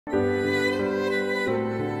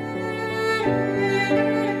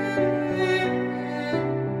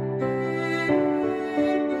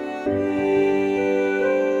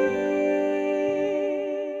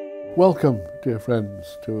Welcome, dear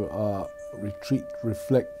friends, to our retreat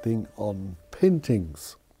reflecting on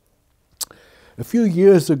paintings. A few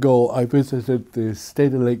years ago, I visited the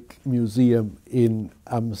Stedelijk Museum in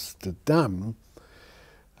Amsterdam,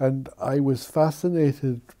 and I was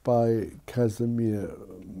fascinated by Kazimir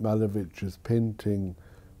Malevich's painting,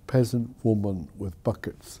 Peasant Woman with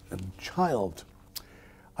Buckets and Child.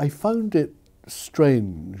 I found it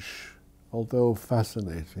strange, although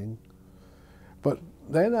fascinating, but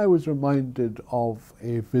then I was reminded of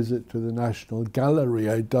a visit to the National Gallery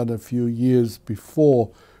I'd done a few years before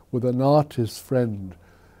with an artist friend,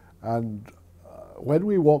 and when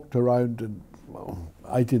we walked around, and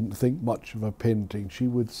I didn't think much of a painting, she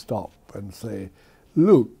would stop and say,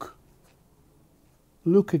 look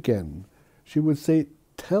again. She would say,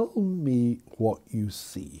 tell me what you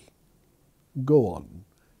see. Go on,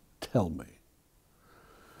 tell me.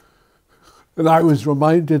 And I was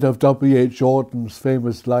reminded of W.H. Auden's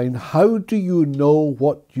famous line, how do you know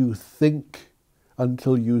what you think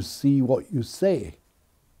until you see what you say?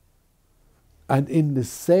 And in the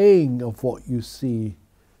saying of what you see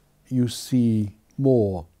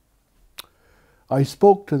more. I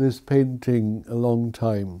spoke to this painting a long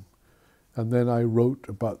time, and then I wrote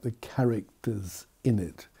about the characters in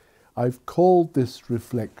it. I've called this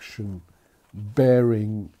reflection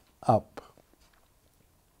Bearing Up.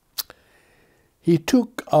 He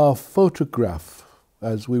took our photograph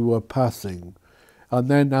as we were passing and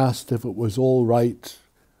then asked if it was all right.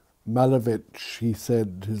 Malevich, he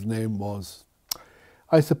said his name was.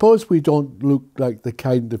 I suppose we don't look like the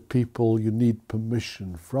kind of people you need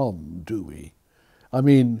permission from, do we? I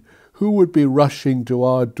mean, who would be rushing to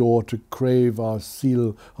our door to crave our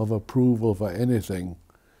seal of approval for anything?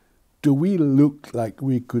 Do we look like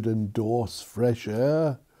we could endorse fresh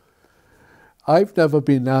air? I've never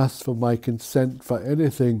been asked for my consent for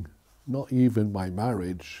anything, not even my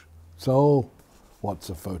marriage. So, what's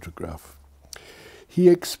a photograph? He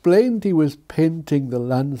explained he was painting the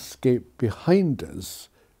landscape behind us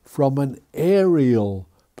from an aerial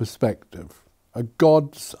perspective, a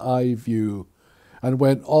God's eye view, and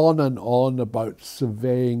went on about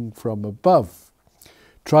surveying from above,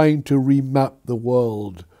 trying to remap the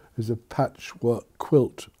world as a patchwork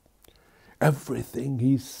quilt. Everything,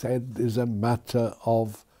 he said, is a matter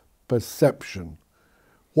of perception.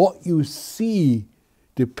 What you see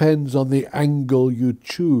depends on the angle you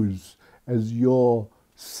choose as your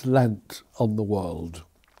slant on the world.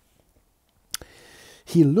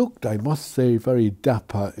 He looked, I must say, very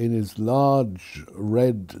dapper in his large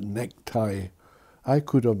red necktie. I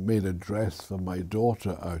could have made a dress for my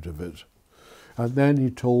daughter out of it. And then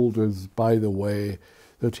he told us, by the way,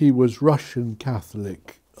 that he was Russian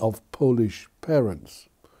Catholic of Polish parents.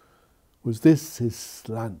 Was this his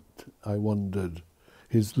slant, I wondered,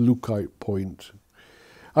 his lookout point?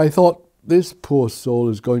 I thought, this poor soul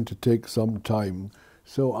is going to take some time,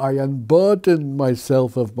 so I unburdened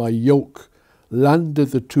myself of my yoke,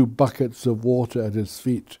 landed the 2 buckets of water at his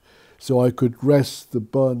feet so I could rest the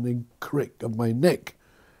burning crick of my neck,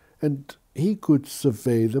 and he could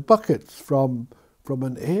survey the buckets from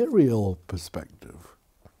an aerial perspective.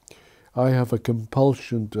 I have a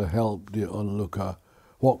compulsion to help, dear onlooker.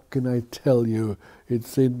 What can I tell you?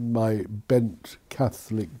 It's in my bent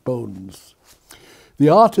Catholic bones. The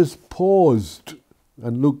artist paused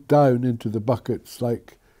and looked down into the buckets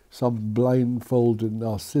like some blindfolded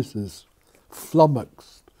Narcissus,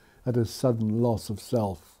 flummoxed at a sudden loss of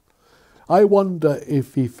self. I wonder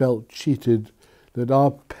if he felt cheated that our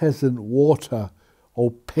peasant water,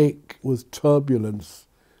 opaque with turbulence,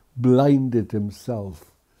 blinded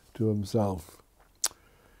himself to himself.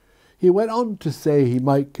 He went on to say he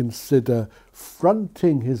might consider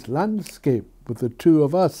fronting his landscape with the 2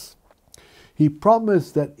 of us. He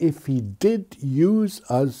promised that if he did use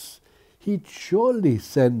us, he'd surely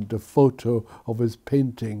send a photo of his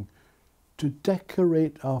painting to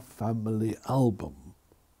decorate our family album,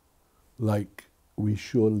 like we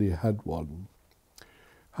surely had one.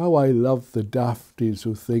 How I love the dafties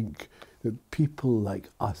who think that people like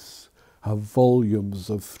us have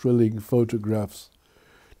volumes of thrilling photographs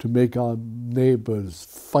to make our neighbours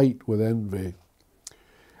fight with envy.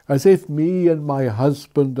 As if me and my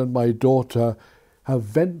husband and my daughter have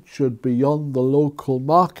ventured beyond the local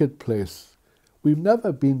marketplace. We've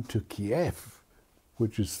never been to Kiev,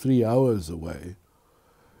 which is 3 hours away.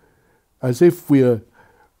 As if we've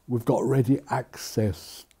got ready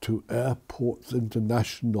access to airports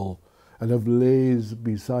international and have lays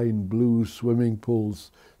beside blue swimming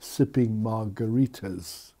pools, sipping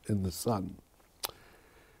margaritas in the sun.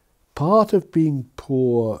 Part of being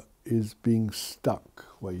poor is being stuck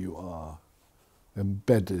where you are,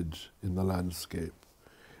 embedded in the landscape,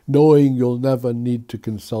 knowing you'll never need to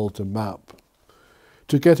consult a map.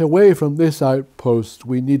 To get away from this outpost,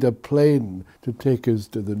 we need a plane to take us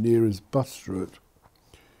to the nearest bus route.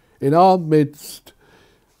 In our midst,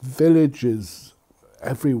 villages,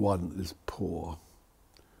 everyone is poor.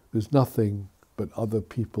 There's nothing but other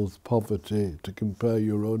people's poverty to compare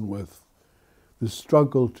your own with. The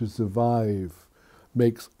struggle to survive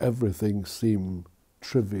makes everything seem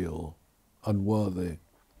trivial, unworthy.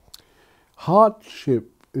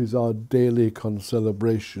 Hardship is our daily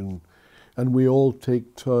concelebration, and we all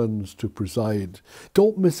take turns to preside.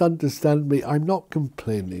 Don't misunderstand me, I'm not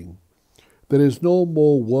complaining. There is no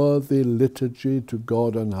more worthy liturgy to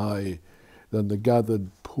God on high than the gathered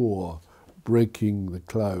poor breaking the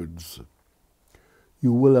clouds.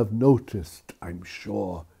 You will have noticed, I'm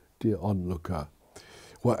sure, dear onlooker,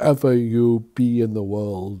 wherever you be in the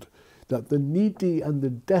world, that the needy and the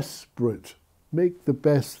desperate make the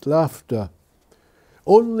best laughter.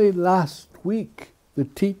 Only last week, the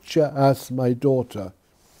teacher asked my daughter,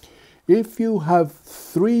 if you have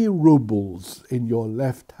 3 rubles in your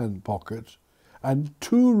left-hand pocket and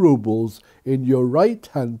 2 rubles in your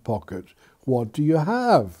right-hand pocket, what do you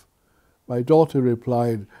have? My daughter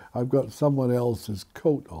replied, I've got someone else's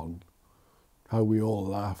coat on. How we all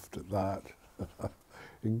laughed at that,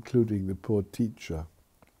 including the poor teacher.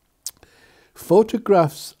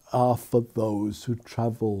 Photographs are for those who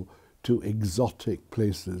travel to exotic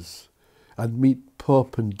places and meet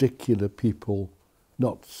perpendicular people,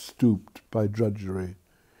 not stooped by drudgery.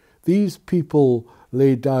 These people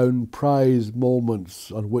lay down prize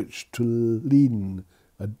moments on which to lean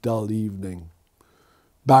a dull evening.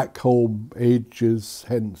 Back home, ages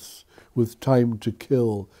hence, with time to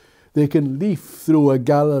kill, they can leaf through a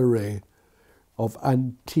gallery of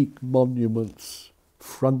antique monuments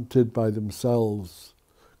fronted by themselves,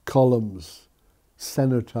 columns,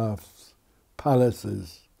 cenotaphs,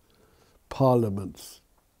 palaces, parliaments.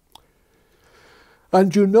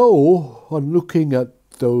 And you know, on looking at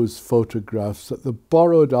those photographs, that the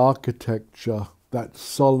borrowed architecture, that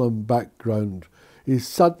solemn background, is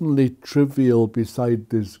suddenly trivial beside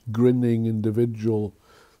this grinning individual.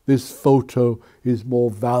 This photo is more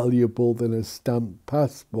valuable than a stamped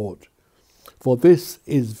passport, for this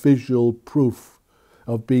is visual proof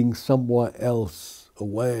of being somewhere else,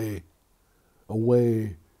 away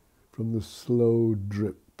from the slow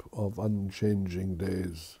drip of unchanging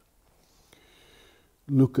days.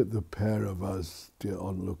 Look at the pair of us, dear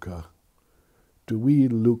onlooker. Do we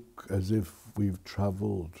look as if we've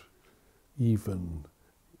travelled even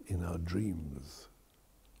in our dreams?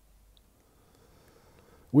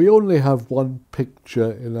 We only have one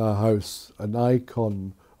picture in our house, an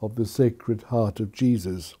icon of the Sacred Heart of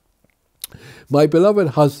Jesus. My beloved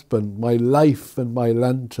husband, my life and my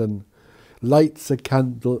lantern, lights a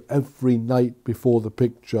candle every night before the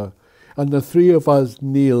picture, and the 3 of us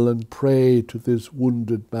kneel and pray to this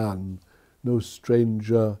wounded man, no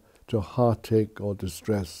stranger to heartache or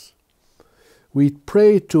distress. We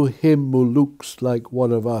pray to him who looks like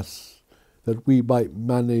one of us, that we might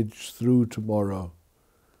manage through tomorrow.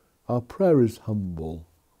 Our prayer is humble,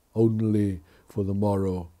 only for the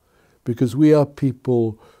morrow, because we are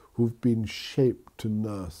people who've been shaped to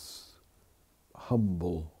nurse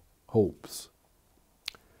humble hopes.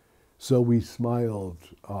 So we smiled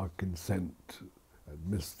our consent at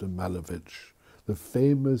Mr. Malevich, the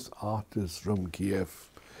famous artist from Kiev.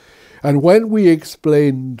 And when we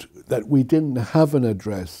explained that we didn't have an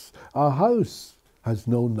address, our house has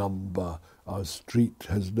no number, our street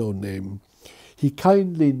has no name, he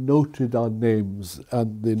kindly noted our names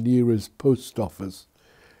and the nearest post office,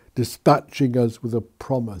 dispatching us with a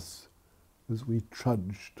promise as we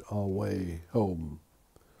trudged our way home.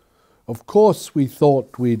 Of course, we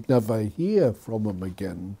thought we'd never hear from him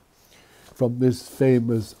again, from this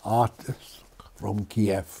famous artist from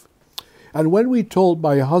Kiev. And when we told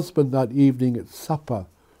my husband that evening at supper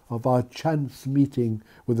of our chance meeting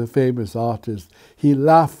with the famous artist, he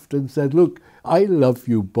laughed and said, "Look, I love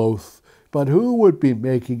you both, but who would be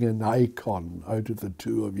making an icon out of the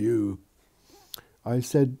 2 of you?" I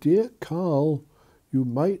said, "Dear Carl, you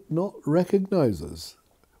might not recognize us.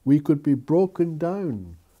 We could be broken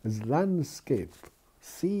down as landscape,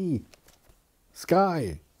 sea,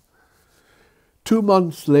 sky." 2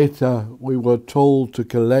 months later, we were told to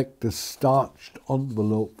collect a starched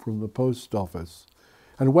envelope from the post office.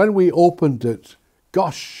 And when we opened it,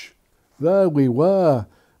 gosh, there we were,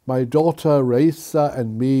 my daughter Raisa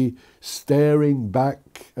and me, staring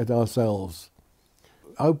back at ourselves.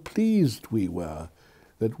 How pleased we were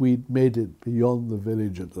that we'd made it beyond the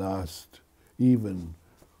village at last, even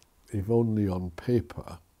if only on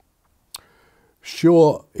paper.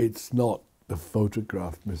 Sure, it's not the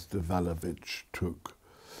photograph Mr. Valovich took,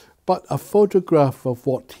 but a photograph of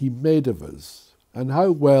what he made of us and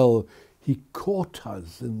how well he caught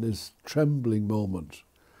us in this trembling moment.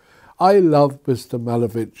 I love Mr.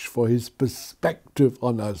 Malovich for his perspective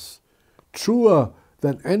on us, truer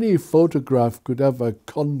than any photograph could ever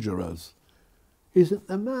conjure us. Isn't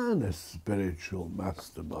the man a spiritual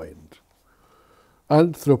mastermind?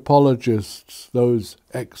 Anthropologists, those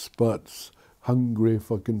experts hungry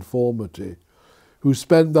for conformity, who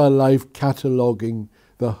spend their life cataloguing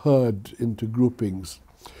the herd into groupings,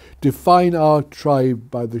 define our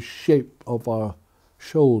tribe by the shape of our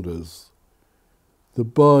shoulders, the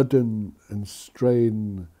burden and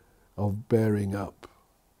strain of bearing up,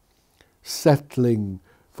 settling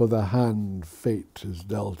for the hand fate has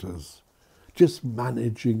dealt us, just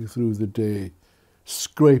managing through the day,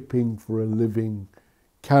 scraping for a living,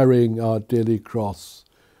 carrying our daily cross.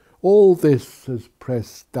 All this has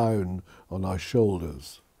pressed down on our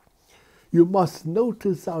shoulders. You must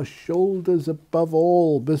notice our shoulders above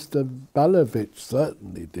all. Mr. Balovich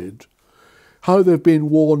certainly did. How they've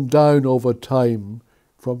been worn down over time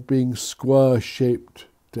from being square-shaped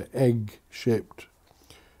to egg-shaped.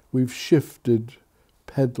 We've shifted,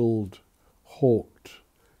 pedalled, hawked,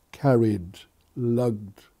 carried,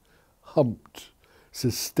 lugged, humped,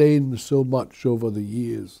 sustained so much over the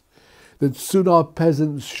years that soon our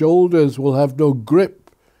peasants' shoulders will have no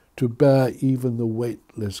grip to bear even the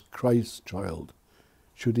weightless Christ child,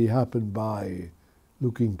 should he happen by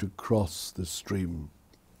looking to cross the stream.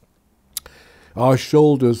 Our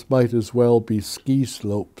shoulders might as well be ski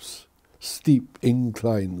slopes, steep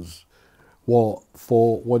inclines,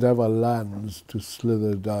 for whatever lands to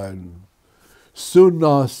slither down. Soon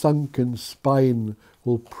our sunken spine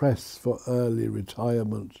will press for early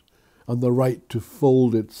retirement and the right to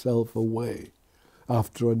fold itself away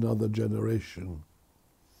after another generation.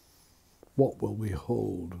 What will we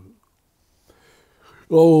hold?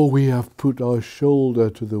 Oh, we have put our shoulder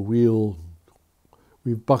to the wheel.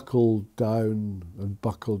 We've buckled down and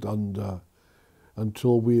buckled under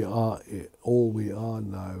until we are all we are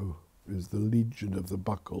now is the legion of the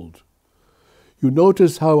buckled. You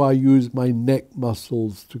notice how I use my neck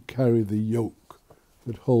muscles to carry the yoke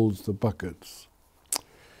that holds the buckets.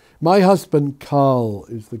 My husband Karl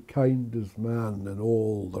is the kindest man in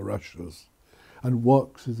all the Russias and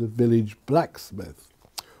works as a village blacksmith.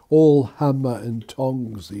 All hammer and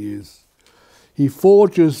tongs he is. He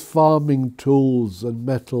forges farming tools and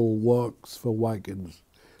metal works for wagons,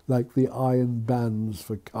 like the iron bands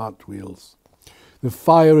for cartwheels. The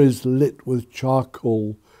fire is lit with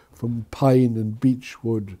charcoal from pine and beech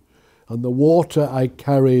wood, and the water I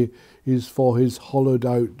carry is for his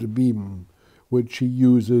hollowed-out beam, which he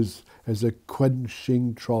uses as a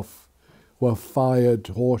quenching trough where fired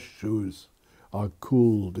horseshoes are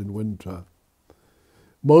cooled in winter.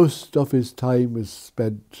 Most of his time is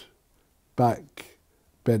spent back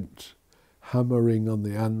bent, hammering on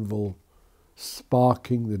the anvil,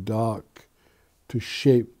 sparking the dark to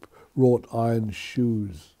shape wrought iron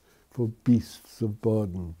shoes for beasts of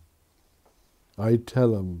burden. I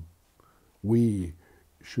tell him we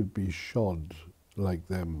should be shod like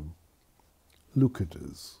them. Look at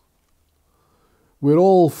us. We're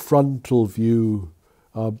all frontal view.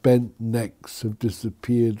 Our bent necks have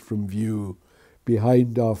disappeared from view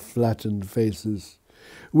behind our flattened faces.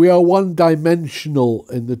 We are one-dimensional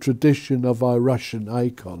in the tradition of our Russian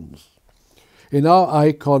icons. In our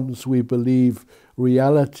icons, we believe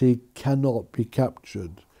reality cannot be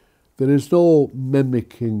captured. There is no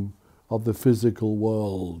mimicking of the physical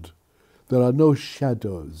world. There are no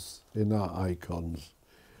shadows in our icons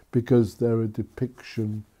because they're a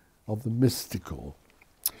depiction of the mystical.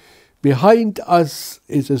 Behind us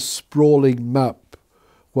is a sprawling map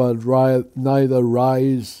where neither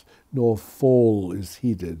rise nor fall is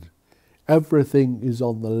heeded. Everything is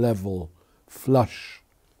on the level, flush,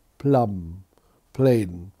 plumb,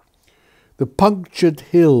 plain. The punctured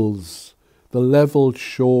hills, the levelled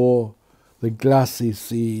shore, the glassy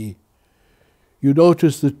sea. You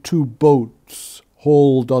notice the two boats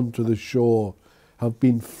hauled onto the shore have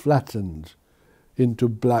been flattened into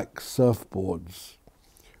black surfboards.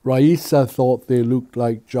 Raisa thought they looked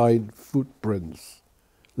like giant footprints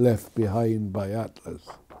left behind by Atlas.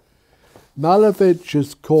 Malovich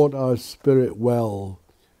has caught our spirit well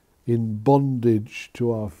in bondage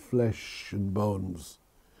to our flesh and bones.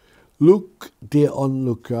 Look, dear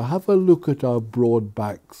onlooker, have a look at our broad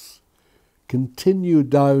backs, continue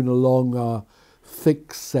down along our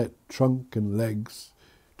thick-set trunk and legs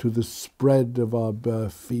to the spread of our bare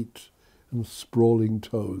feet and sprawling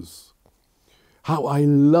toes. How I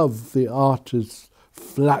love the artist's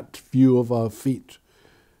flat view of our feet,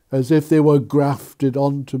 as if they were grafted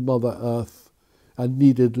onto Mother Earth and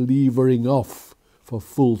needed levering off for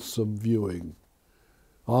fulsome viewing.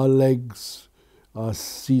 Our legs are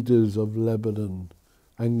cedars of Lebanon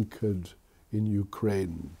anchored in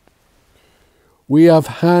Ukraine. We have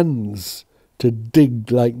hands to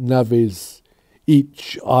dig like navvies,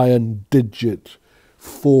 each iron digit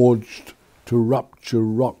forged to rupture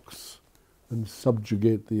rocks and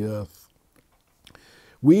subjugate the earth.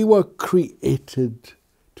 We were created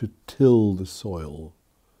to till the soil,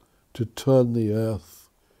 to turn the earth,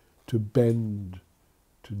 to bend,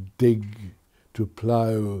 to dig, to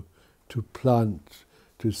plough, to plant,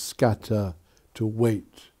 to scatter, to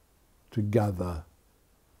wait, to gather,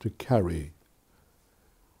 to carry.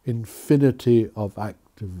 Infinity of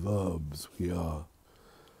active verbs we are.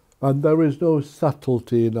 And there is no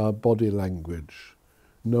subtlety in our body language,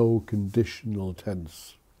 no conditional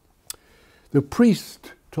tense. The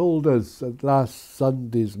priest told us at last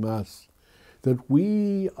Sunday's Mass that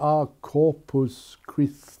we are corpus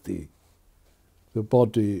Christi, the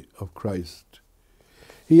body of Christ.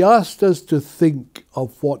 He asked us to think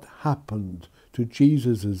of what happened to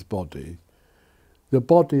Jesus' body, the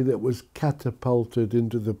body that was catapulted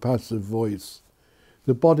into the passive voice,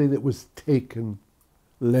 the body that was taken,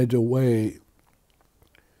 led away,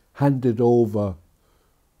 handed over,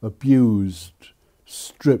 abused,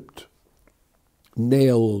 stripped,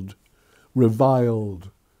 nailed, reviled,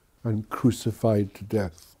 and crucified to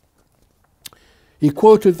death. He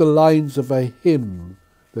quoted the lines of a hymn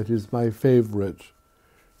that is my favourite.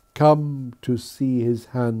 Come to see his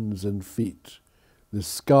hands and feet, the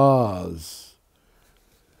scars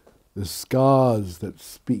that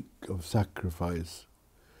speak of sacrifice,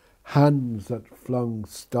 hands that flung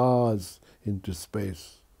stars into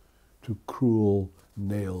space, to cruel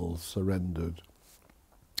nails surrendered.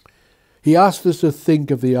 He asked us to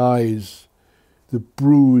think of the eyes, the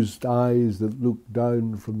bruised eyes that look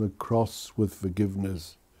down from the cross with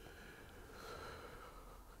forgiveness.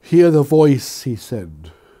 Hear the voice, he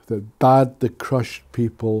said, that bade the crushed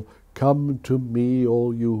people, come to me,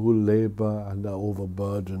 all you who labour and are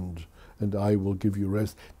overburdened, and I will give you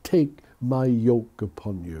rest. Take my yoke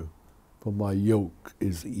upon you, for my yoke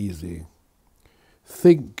is easy.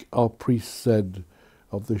 Think, our priest said,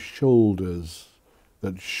 of the shoulders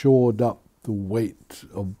that shored up the weight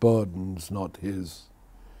of burdens not his,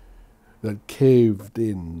 that caved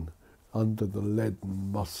in under the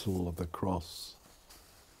leaden muscle of the cross.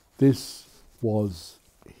 This was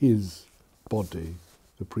his body,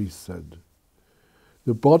 the priest said,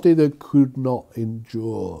 the body that could not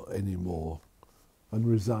endure anymore and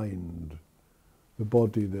resigned, the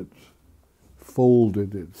body that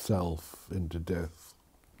folded itself into death.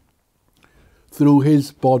 Through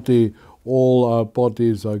his body, all our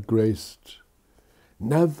bodies are graced.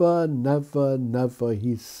 Never, never, never,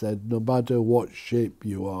 he said, no matter what shape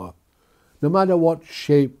you are, no matter what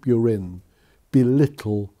shape you're in,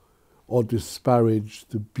 belittle or disparage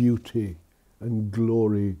the beauty and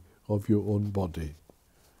glory of your own body.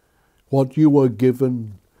 What you were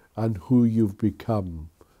given and who you've become,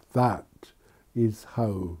 that is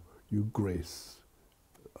how you grace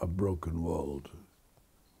a broken world.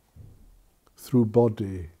 Through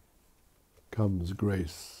body comes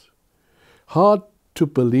grace. Hard to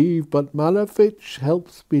believe, but Malevich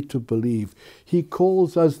helps me to believe. He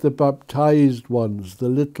calls us the baptized ones, the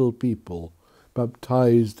little people,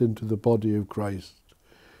 baptized into the body of Christ,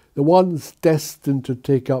 the ones destined to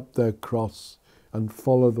take up their cross and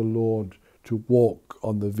follow the Lord, to walk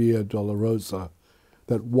on the Via Dolorosa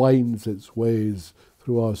that winds its ways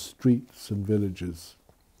through our streets and villages.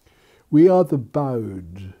 We are the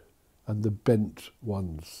bowed and the bent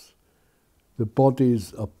ones, the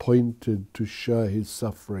bodies appointed to share his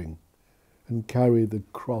suffering and carry the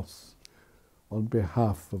cross on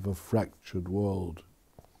behalf of a fractured world.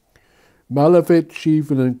 Malevich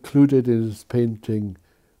even included in his painting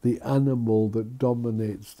the animal that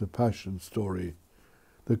dominates the Passion story,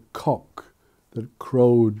 the cock that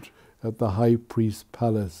crowed at the high priest's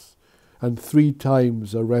palace and 3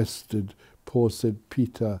 times arrested poor St.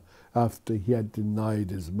 Peter after he had denied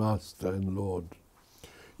his master and Lord.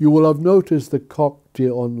 You will have noticed the cock,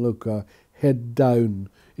 dear onlooker, head down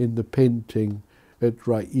in the painting at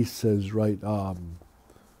Raisa's right arm.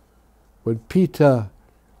 When Peter,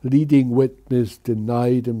 leading witness,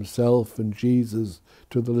 denied himself and Jesus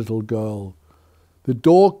to the little girl, the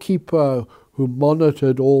doorkeeper who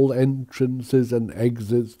monitored all entrances and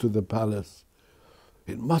exits to the palace.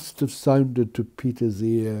 It must have sounded to Peter's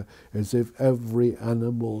ear as if every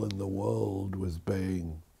animal in the world was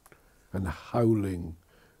baying and howling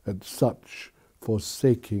at such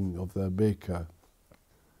forsaking of their Maker.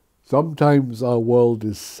 Sometimes our world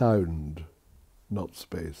is sound, not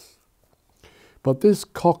space. But this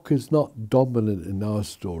cock is not dominant in our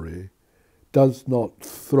story, does not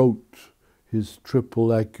throat his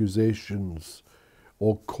triple accusations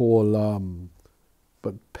or caw alarm,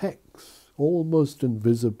 but pecks almost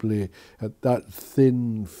invisibly at that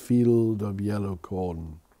thin field of yellow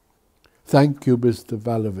corn. Thank you, Mr.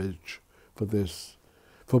 Valovich, for this,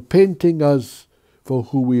 for painting us for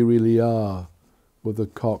who we really are, with the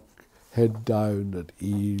cock head down at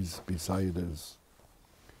ease beside us.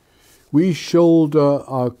 We shoulder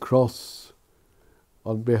our cross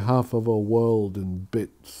on behalf of a world in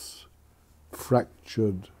bits,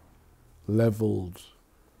 fractured, levelled,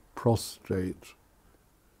 prostrate,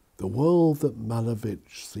 the world that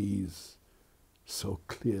Malevich sees so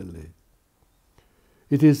clearly.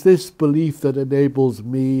 It is this belief that enables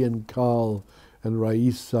me and Carl and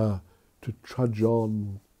Raisa to trudge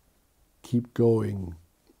on, keep going,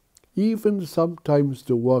 even sometimes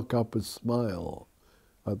to work up a smile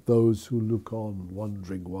at those who look on,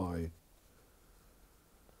 wondering why.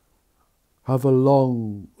 Have a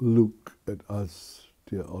long look at us,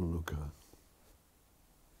 dear onlooker,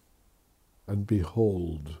 and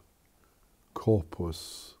behold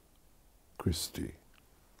Corpus Christi.